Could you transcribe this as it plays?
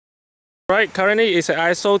Right, currently it's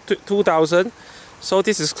ISO 2000, so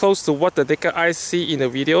this is close to what the Deca I see in the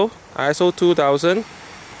video. ISO 2000,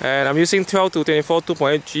 and I'm using 12 to 24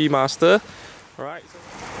 2.8 G master.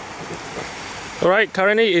 Alright,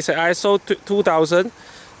 currently it's ISO 2000,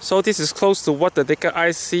 so this is close to what the Deca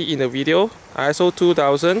I see in the video. ISO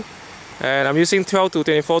 2000, and I'm using 12 to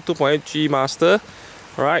 24 2.8 G master.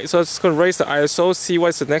 Alright, so it's going to raise the ISO, see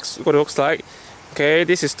what's the next, what it looks like. Okay,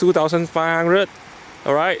 this is 2500.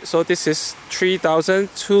 Alright, so this is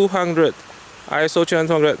 3200, ISO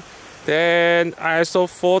 3200, then ISO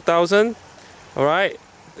 4000, alright,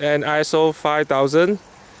 then ISO 5000,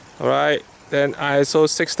 alright, then ISO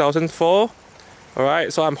 6004,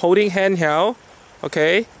 alright, so I'm holding handheld,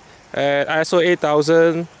 okay, and ISO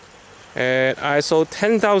 8000, and ISO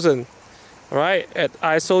 10000, alright, at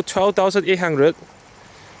ISO 12800,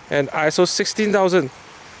 and ISO 16000.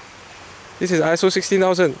 This is ISO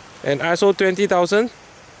 16000 and ISO 20000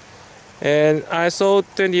 and ISO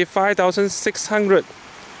 25600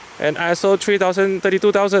 and ISO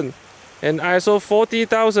 32000 and ISO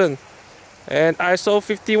 40000 and ISO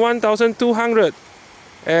 51200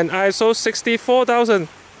 and ISO 64000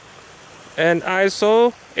 and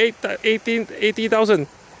ISO 80000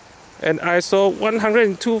 and ISO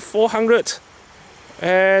 102 400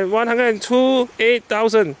 and 102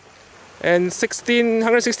 8000 and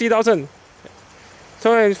 160,000.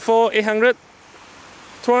 204 800,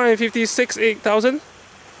 256 8000,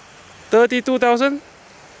 32,000,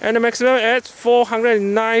 and the maximum at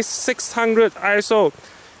 409 600 ISO.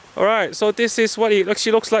 Alright, so this is what it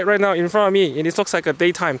actually looks like right now in front of me, and it looks like a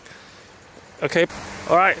daytime. Okay,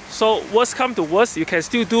 alright, so worst come to worst, you can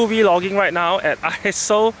still do vlogging right now at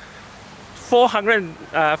ISO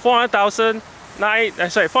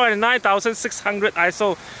 409,600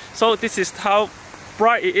 ISO. So this is how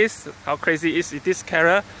bright it is, how crazy it is with this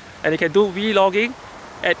camera, and you can do vlogging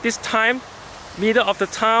at this time, middle of the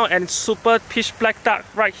town, and super pitch black dark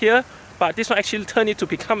right here. But this one actually turned it to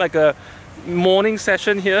become like a morning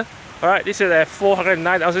session here. Alright, this is at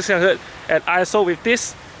 409,600 at ISO with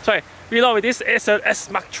this, vlog with this A7S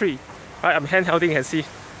Mark III. Alright, I'm handholding, you can see.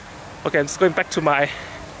 Okay, I'm just going back to my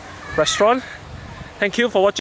restaurant. Thank you for watching.